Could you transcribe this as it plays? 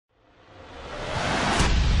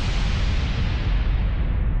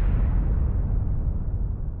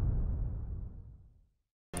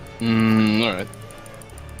Alright.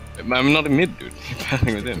 I'm not a mid, dude. You're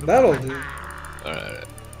battling with him. Battle, dude. Alright.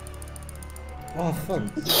 Oh, fuck.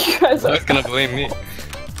 You guys are Not gonna blame me. What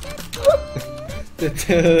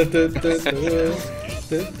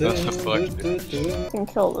the fuck, dude? can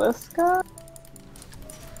kill this guy.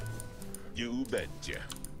 You betcha.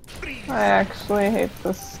 I actually hate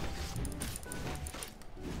this.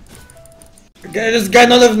 Okay, this guy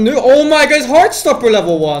not even new. Oh my god, Heartstopper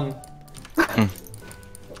level 1.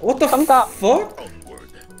 What the Come down. fuck?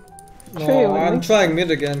 Onward. No, I'm trying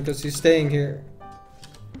mid again because he's staying here.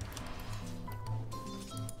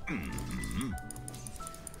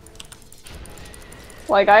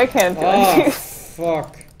 Like, I can't do Oh, anything.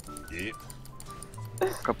 fuck. Yep.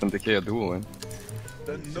 Captain Decay duel, man.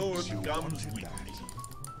 The North comes with me.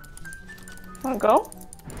 Wanna go?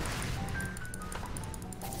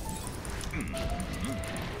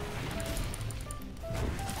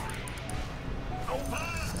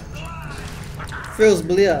 Feels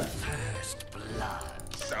blood.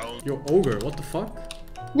 Sound. Yo, ogre, what the fuck?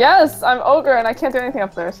 Yes, I'm ogre and I can't do anything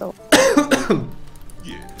up there, so.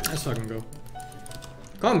 Yeah. Let's fucking go.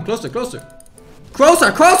 Come, closer, closer.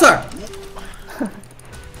 Closer, closer! I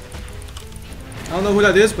don't know who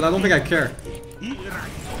that is, but I don't think I care.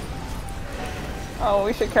 Oh,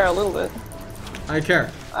 we should care a little bit. I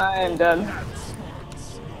care. I'm dead. I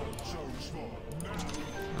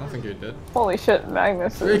don't think you're dead. Holy shit,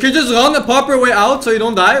 Magnus You is... can just run the proper way out so you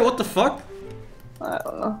don't die? What the fuck? I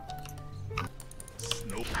don't know.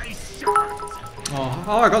 Oh,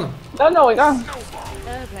 I got him. No, we got him.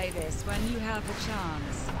 They'll play this when you have a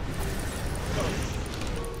chance.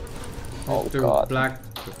 Oh Dude, god. black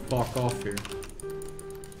the fuck off here.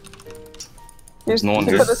 Here's no one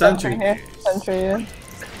put here. the sentry Sentry. here. Sentry, yeah.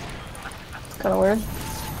 It's kinda weird.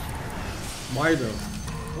 Why though?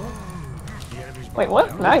 Wait,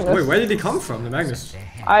 what? Magnus? Wait, where did he come from, the Magnus?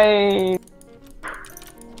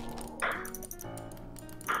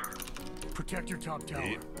 Protect your top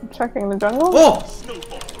tower. I'm checking the jungle. Oh!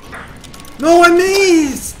 No, I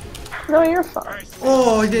missed! No, you're fine.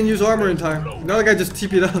 Oh, he didn't use armor in time. Another guy just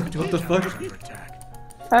TP'd out. What the fuck?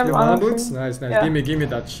 I have You mana mana for boots? you. Nice, nice. Yeah. Give me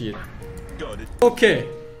that shit. Got it. Okay.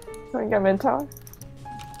 Can we get mid tower?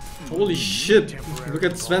 Holy shit. Look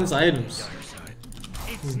at Sven's items.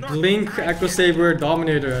 Blink, Echo Saber,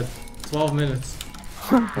 Dominator at 12 minutes.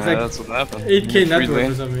 It's like That's what happened. 8k Free net worth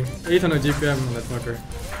lane. or something. 800 GPM on that fucker.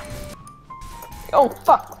 Oh,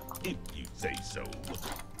 fuck. If you say so.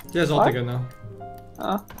 He has ult again now.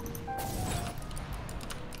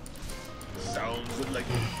 Sounds like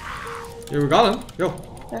Yeah, we got him. Yo.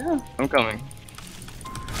 Yeah. I'm coming.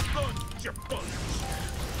 bunch of bunch.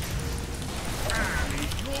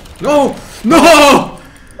 No! No!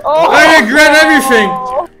 Oh! I regret everything!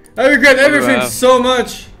 I regret everything have? so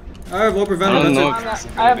much! I have Upper I Venom, don't that's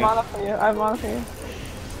know. it. I have mana for you. I have mana for you.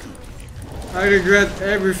 I regret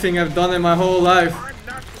everything I've done in my whole life.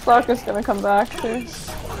 Slark is gonna come back too.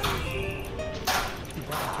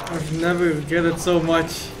 I've never regretted so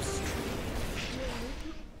much.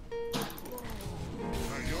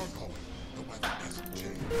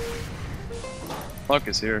 Fuck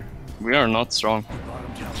is here. We are not strong. Can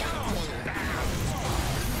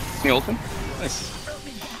you ult him? Nice.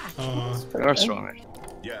 We are strong, actually.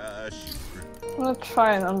 Yeah, shoot. I'm gonna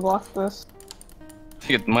try and unblock this. I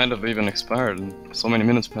think it might have even expired and so many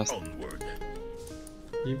minutes passed. Onward.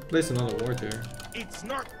 He placed another ward there. It's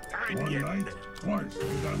not time yet.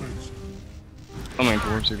 Coming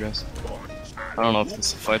towards you guys. I don't know if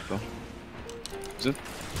it's a fight though. Is it?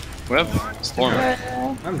 We have Storm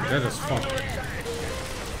I'm dead as fuck.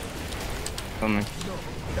 coming.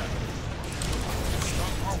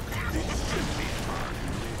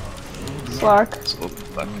 Slark. So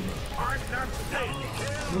back.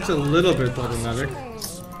 Looks a little bit problematic.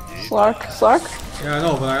 Slark. Slark. Yeah, I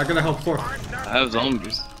know, but I gotta help Fork. I have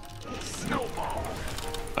zombies.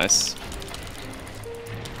 Nice.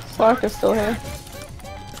 Slark is still here.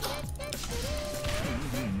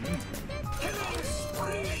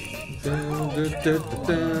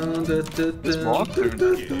 This blocked or?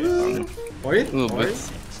 Wait, A little bit.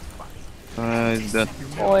 He's dead.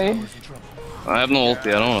 Boy. I have no ulti,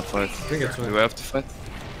 I don't wanna fight. I think it's Do fine. we have to fight?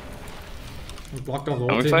 We blocked off the Can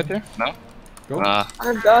whole we team. fight here? No? Go. Ah,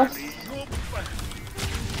 I'm dust.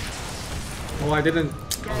 Oh, I didn't.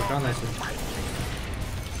 Oh, God, I see.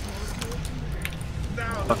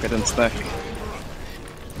 fuck, I didn't stack.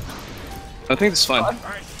 I think it's fine.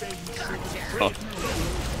 Oh,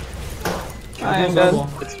 I am No, dead. no, no.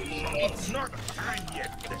 It's not time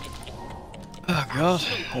yet. oh god,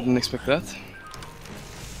 I didn't expect that.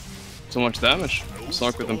 So much damage.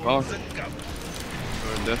 Snark with empower.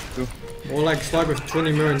 Or death too. Or like Slug with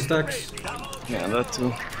 20 million stacks. Yeah, that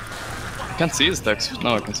too. I can't see his stacks.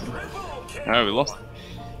 Now I can see. Alright, we lost.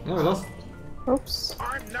 No, we lost. Oops.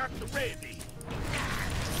 I'm not ready.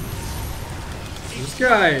 This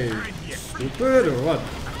guy stupid or what?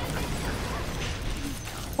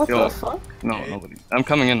 What Yo. the fuck? No, nobody. I'm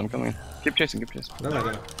coming in, I'm coming in. Keep chasing, keep chasing. No, I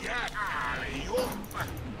don't.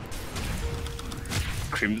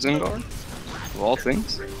 Crimson Guard? Of all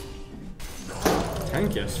things?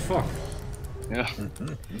 Tanky as fuck. Yeah.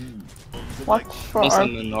 Watch for Also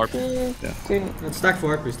RP. an RP. Yeah. Dude, Let's stack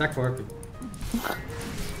for RP, stack for RP.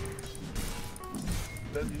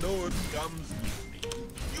 The Nord comes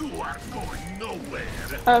with me. You are going nowhere.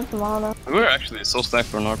 I have mana. We're actually so stacked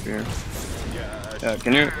for an RP here. Yeah,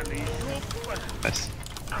 can you... Nice.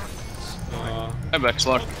 I'm back,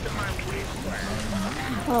 Slark.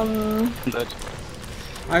 I'm dead.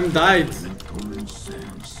 I'm died.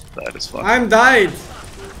 That is fucked. I'm died.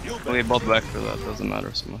 Well, he bought back for that, doesn't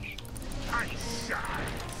matter so much.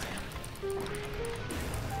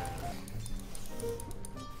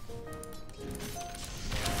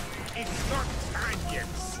 It's not time yet,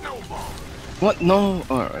 Snowball. What? No!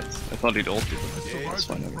 Alright. I thought he'd ulti, but that's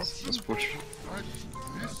fine, I guess. Just push.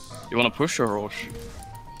 You wanna push or rush?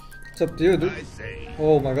 It's up to you, dude. I say,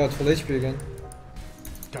 Oh my god, full HP again.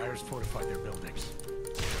 Dyer's fortified their buildings.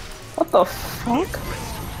 What the fuck?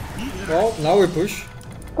 Well, now we push.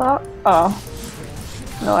 Oh.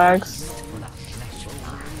 No eggs.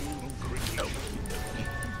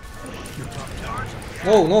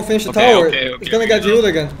 No, no, finish the Okay, tower. okay, It's gonna get healed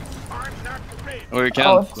again. Oh, you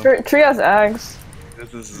Oh, can't. tree has eggs.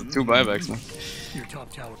 This is 2 buybacks now. Your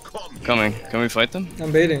top tower. Coming. Can we fight them?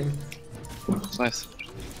 I'm baiting. It's nice.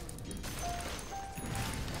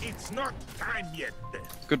 it's not time yet. Then.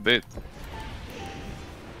 Good bait.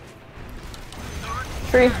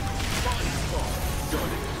 Tree.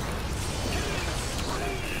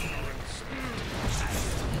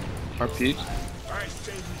 RP.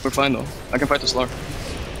 We're fine though. I can fight the Slark.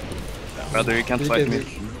 Rather, you can't fight me.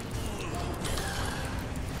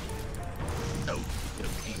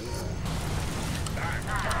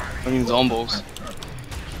 I mean zombos.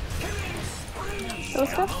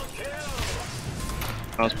 What's that?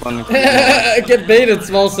 I was planning. Get baited,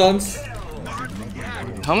 small sons.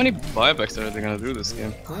 How many buybacks are they gonna do this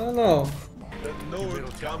game? I don't know. The Nord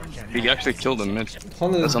comes. He actually killed him mid.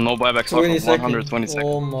 120 That's a no buyback swap of 120 seconds. seconds.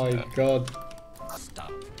 Oh my god.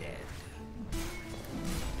 Stop dead.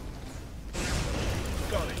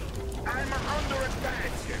 I'm under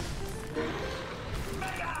attack.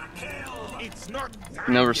 It's not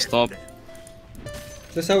time Never yet. stop.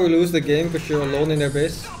 That's how we lose the game, because you're alone in their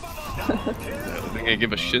base. I think I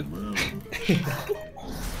give a shit.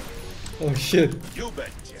 Oh shit. You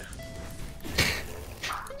betcha.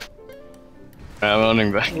 I'm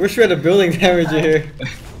running back. Wish we had a building damage here.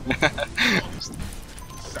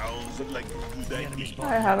 Sounds like a good idea.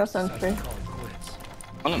 I had a sentry.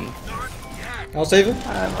 On him. I'll save him.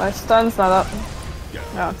 My stun's not up.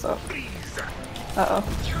 No, it's up. Uh oh.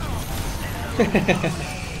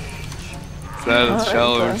 That is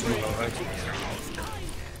shallow. Okay.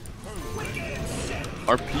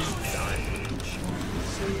 RP.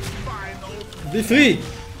 Be free.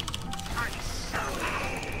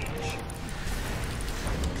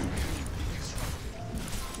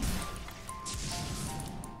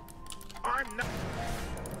 I'm not.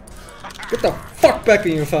 Get the fuck back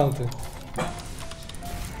in your fountain.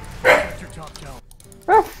 Protect your top tower.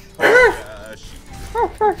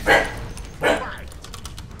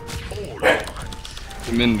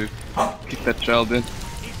 Come in, dude. Kick that child in.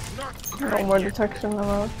 No more detection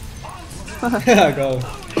allowed. Go.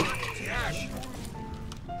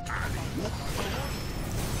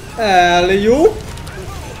 Alley-oop.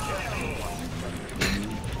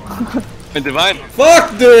 Divine.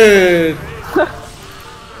 Fuck, dude.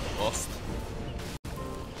 Lost.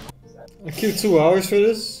 I queued 2 hours for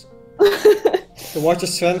this. To watch a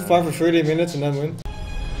Sven farm for 30 minutes and then win.